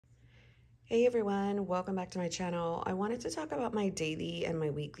Hey everyone, welcome back to my channel. I wanted to talk about my daily and my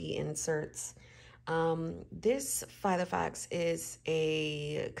weekly inserts. This Filofax is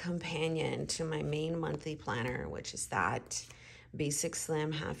a companion to my main monthly planner, which is that Basic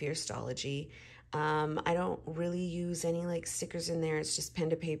Slim Half Year Astrology. I don't really use any like stickers in there. It's just pen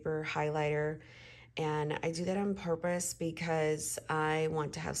to paper, highlighter. And I do that on purpose because I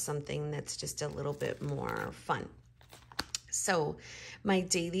want to have something that's just a little bit more fun. So my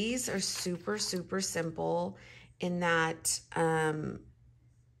dailies are super simple in that,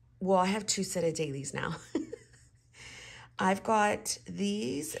 well, I have two set of dailies now. I've got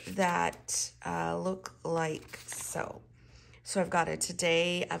these that look like so. So I've got a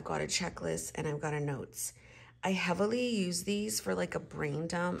today, I've got a checklist, and I've got a notes. I heavily use these for like a brain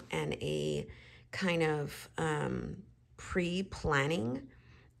dump and a kind of pre-planning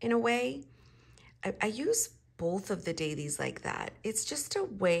in a way. I use both of the dailies like that. It's just a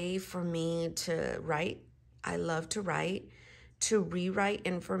way for me to write. I love to write, to rewrite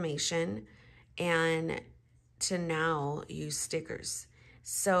information, and to now use stickers.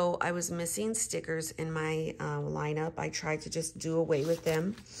 So I was missing stickers in my lineup. I tried to just do away with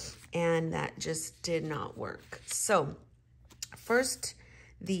them, and that just did not work. So first,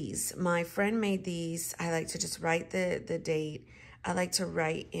 these. My friend made these. I like to just write the date. I like to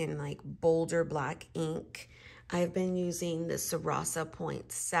write in like bolder black ink. I've been using the Sarasa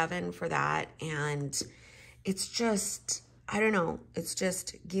 0.7 for that, and it's just, I don't know, it's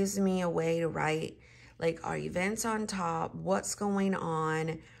just gives me a way to write like our events on top, what's going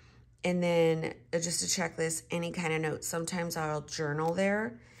on, and then just a checklist, any kind of notes. Sometimes I'll journal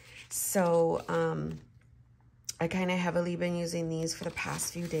there. So I kind of heavily been using these for the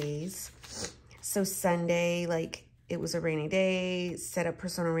past few days. So Sunday, like it was a rainy day, set up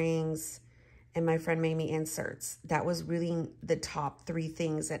persona rings, and my friend made me inserts. That was really the top three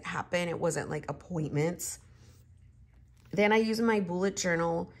things that happened. It wasn't like appointments. Then I use my bullet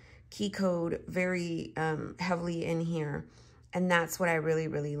journal key code very heavily in here. And that's what I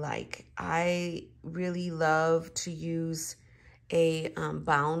really like. I really love to use a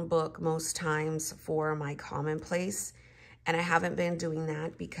bound book most times for my commonplace. And I haven't been doing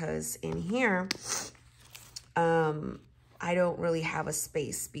that because in here, I don't really have a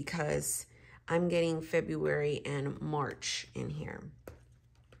space because I'm getting February and March in here,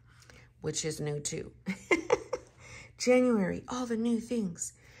 which is new too. January, all the new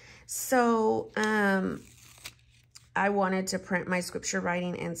things. So I wanted to print my scripture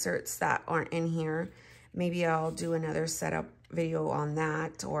writing inserts that aren't in here. Maybe I'll do another setup video on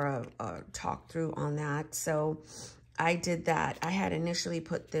that or a talk through on that. So I did that. I had initially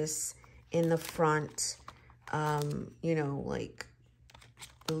put this in the front, you know, like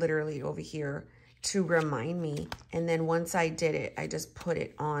literally over here to remind me. And then once I did it, I just put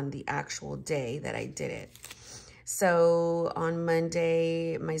it on the actual day that I did it. So on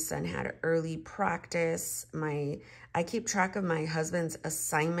Monday, my son had early practice. I keep track of my husband's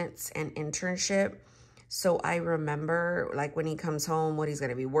assignments and internship. So I remember like when he comes home, what he's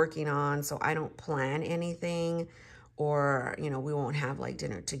going to be working on. So I don't plan anything, or, you know, we won't have like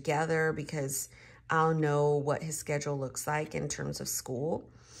dinner together because I'll know what his schedule looks like in terms of school.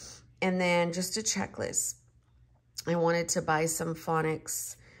 And then just a checklist. I wanted to buy some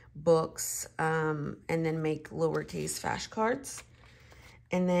phonics books and then make lowercase flashcards.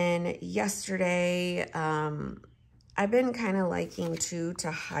 And then yesterday, I've been kind of liking to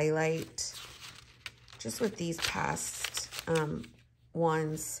highlight just with these past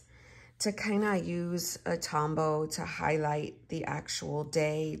ones to kind of use a Tombow to highlight the actual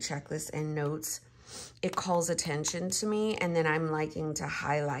day, checklist, and notes. It calls attention to me, and then I'm liking to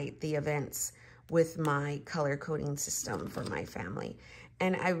highlight the events with my color coding system for my family.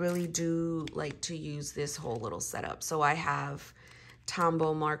 And I really do like to use this whole little setup. So I have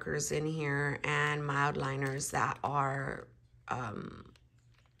Tombow markers in here and my outliners that are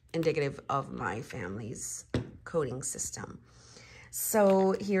indicative of my family's coding system.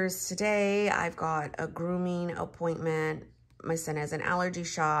 So here's today. I've got a grooming appointment. My son has an allergy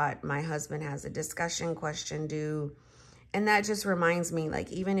shot. My husband has a discussion question due. And that just reminds me,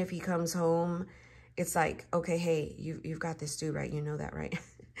 like, even if he comes home, it's like, okay, hey, you've got this due, right? You know that, right?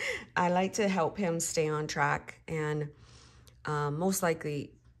 I like to help him stay on track. And most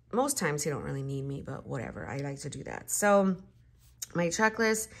times he don't really need me, but whatever. I like to do that. So my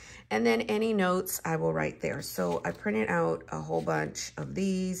checklist, and then any notes I will write there. So I printed out a whole bunch of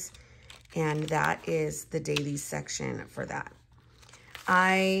these, and that is the daily section for that.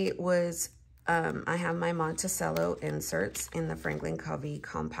 I have my Monticello inserts in the Franklin Covey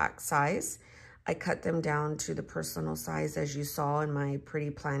compact size. I cut them down to the personal size as you saw in my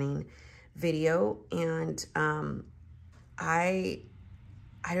pretty planning video. And I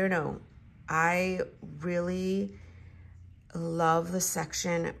don't know. I really love the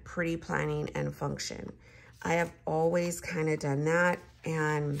section Pretty Planning and Function. I have always kind of done that,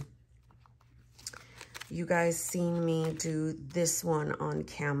 and you guys seen me do this one on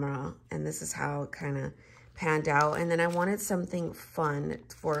camera, and this is how it kind of panned out. And then I wanted something fun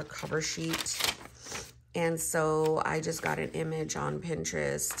for a cover sheet, and so I just got an image on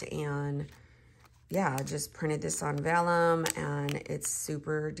Pinterest, and yeah, I just printed this on vellum, and it's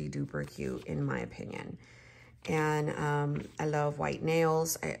super de-duper cute in my opinion. And I love white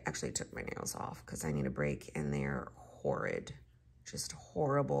nails. I actually took my nails off because I need a break, and they're horrid, just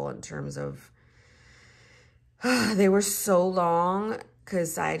horrible in terms of, they were so long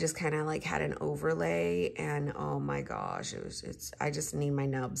because I just kind of like had an overlay, and oh my gosh, I just need my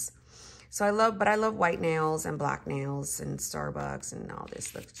nubs. So I love white nails and black nails, and Starbucks and all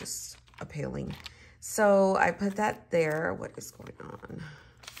this looks just appealing. So I put that there. What is going on?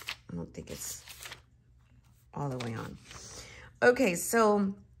 I don't think it's all the way on. Okay,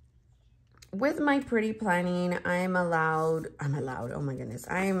 so with my pretty planning, I'm allowed, oh my goodness,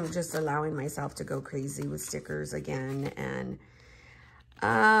 I am just allowing myself to go crazy with stickers again. And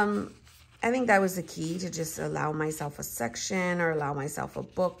I think that was the key, to just allow myself a section or allow myself a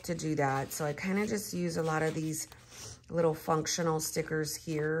book to do that. So I kind of just use a lot of these little functional stickers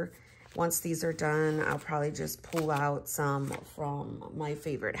here. Once these are done, I'll probably just pull out some from my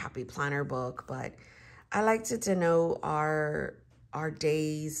favorite Happy Planner book. But I like to denote our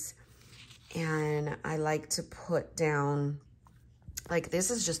days, and I like to put down, like,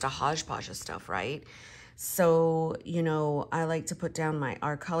 this is just a hodgepodge of stuff, right? So, you know, I like to put down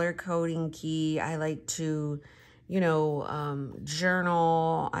our color coding key. I like to, you know,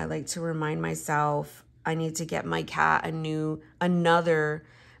 journal. I like to remind myself I need to get my cat another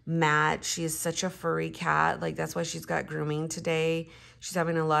mat. She is such a furry cat. Like, that's why she's got grooming today. She's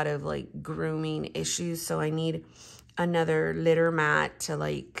having a lot of like grooming issues. So I need another litter mat to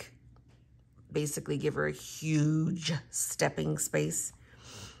like basically give her a huge stepping space.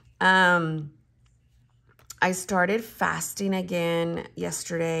 I started fasting again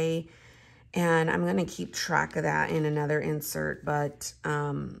yesterday, and I'm going to keep track of that in another insert, but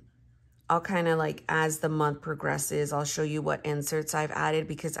I'll kind of like, as the month progresses, I'll show you what inserts I've added,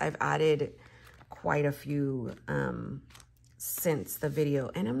 because I've added quite a few since the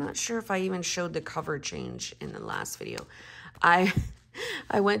video. And I'm not sure if I even showed the cover change in the last video. I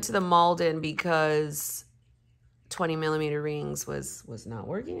went to the Malden because 20mm rings was not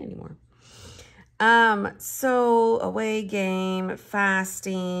working anymore. So away game,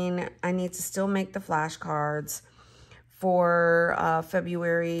 fasting. I need to still make the flashcards for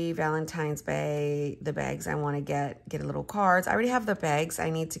February, Valentine's Day, the bags I want to get a little cards. I already have the bags. I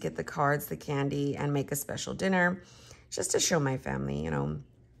need to get the cards, the candy, and make a special dinner just to show my family, you know,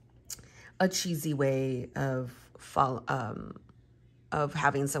 a cheesy way of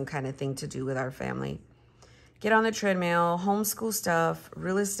having some kind of thing to do with our family. Get on the treadmill, homeschool stuff,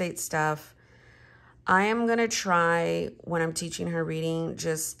 real estate stuff. I am going to try, when I'm teaching her reading,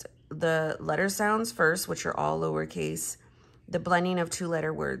 just the letter sounds first, which are all lowercase, the blending of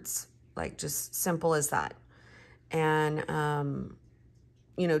 2-letter words, like just simple as that. And,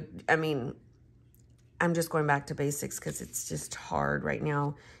 you know, I mean, I'm just going back to basics because it's just hard right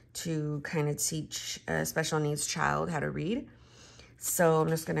now to kind of teach a special needs child how to read. So I'm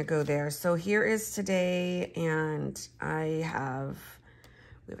just going to go there. So here is today, and we have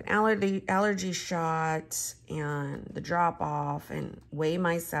an allergy shot and the drop off and weigh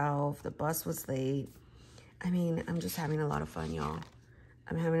myself. The bus was late. I mean, I'm just having a lot of fun, y'all.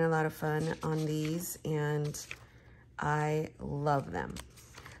 I'm having a lot of fun on these, and I love them.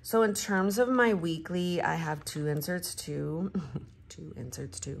 So in terms of my weekly, I have 2 inserts too. 2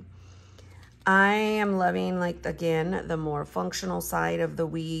 inserts too. I am loving, like, again, the more functional side of the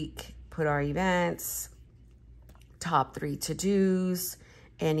week. Put our events, top 3 to-dos,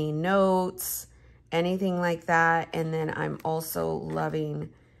 any notes, anything like that. And then I'm also loving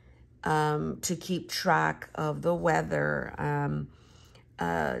to keep track of the weather,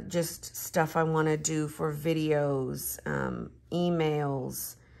 just stuff I want to do for videos,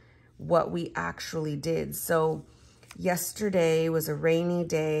 emails, what we actually did. So yesterday was a rainy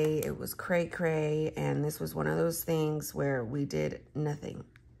day. It was cray-cray, and this was one of those things where we did nothing.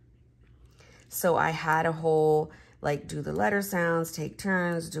 So I had a whole, like, do the letter sounds, take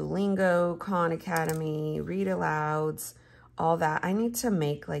turns, Duolingo, Khan Academy, read alouds, all that. I need to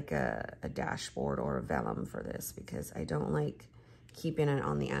make like a dashboard or a vellum for this, because I don't like keeping it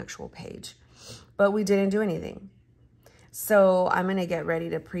on the actual page. But we didn't do anything. So I'm going to get ready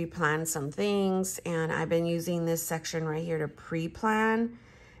to pre-plan some things, and I've been using this section right here to pre-plan,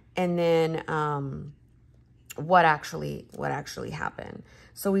 and then what actually happened.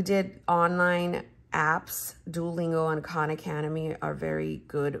 So we did online apps. Duolingo and Khan Academy are very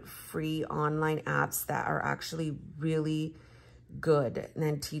good free online apps that are actually really good and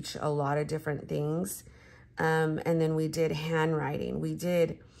then teach a lot of different things. And then we did handwriting. We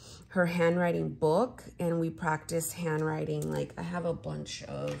did her handwriting book, and we practiced handwriting. Like, I have a bunch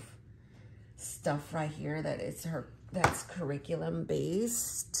of stuff right here that is that's curriculum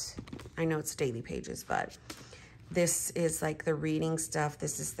based. I know it's daily pages, but this is like the reading stuff.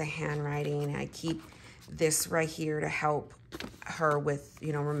 This is the handwriting. I keep this right here to help her with,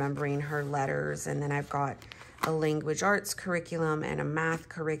 you know, remembering her letters. And then I've got a language arts curriculum and a math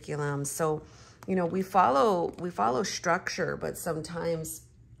curriculum. So, you know, we follow structure, but sometimes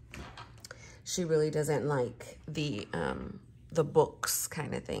she really doesn't like the books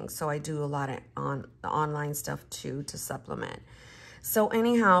kind of thing. So I do a lot of online stuff too to supplement. So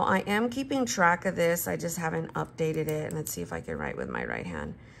anyhow, I am keeping track of this. I just haven't updated it. And let's see if I can write with my right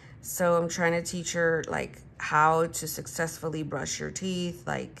hand. So I'm trying to teach her like how to successfully brush your teeth.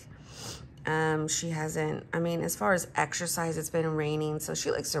 Like, she hasn't, I mean, as far as exercise, it's been raining. So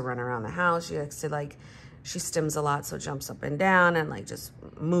she likes to run around the house. She likes to like, she stims a lot. So jumps up and down and like just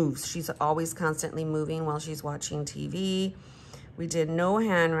moves. She's always constantly moving while she's watching TV. We did no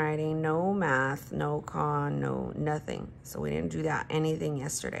handwriting, no math, no nothing. So we didn't do anything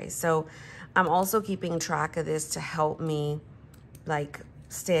yesterday. So I'm also keeping track of this to help me like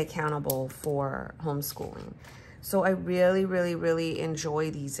stay accountable for homeschooling. So I really, really, really enjoy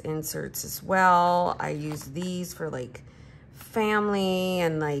these inserts as well. I use these for like family,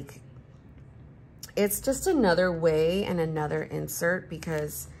 and like, it's just another way and another insert,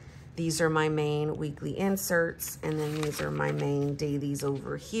 because these are my main weekly inserts, and then these are my main dailies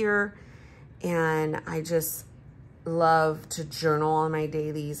over here. And I just love to journal on my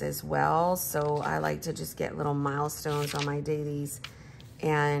dailies as well. So I like to just get little milestones on my dailies.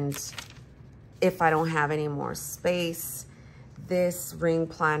 And if I don't have any more space, this ring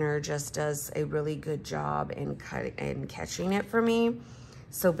planner just does a really good job in catching it for me.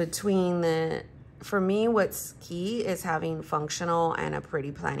 So for me, what's key is having functional and a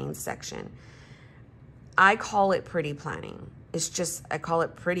pretty planning section. I call it pretty planning. It's just, I call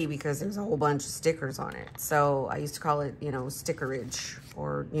it pretty because there's a whole bunch of stickers on it. So I used to call it, you know, stickerage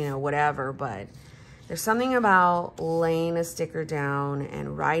or, you know, whatever. But there's something about laying a sticker down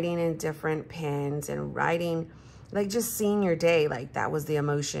and writing in different pens and writing, like just seeing your day. Like that was the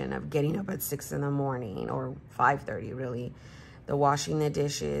emotion of getting up at 6 in the morning or 5:30 really. The washing the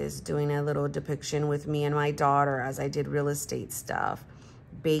dishes, doing a little depiction with me and my daughter as I did real estate stuff,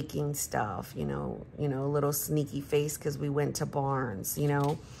 baking stuff, you know, a little sneaky face because we went to Barnes, you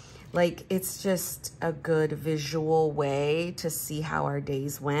know. Like, it's just a good visual way to see how our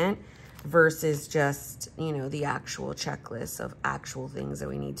days went versus just, you know, the actual checklist of actual things that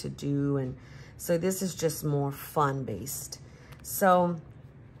we need to do. And so this is just more fun-based. So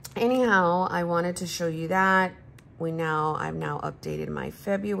anyhow, I wanted to show you that. I've now updated my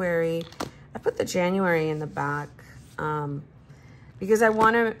February. I put the January in the back because I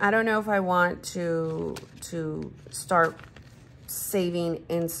don't know if I want to start saving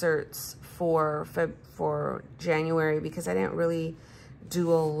inserts for January, because I didn't really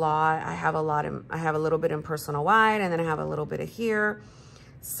do a lot. I have a little bit in personal wide, and then I have a little bit of here.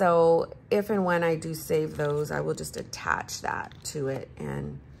 So if and when I do save those, I will just attach that to it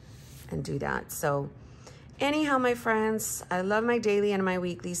and do that. So anyhow, my friends, I love my daily and my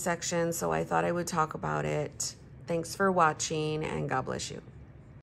weekly section, so I thought I would talk about it. Thanks for watching, and God bless you.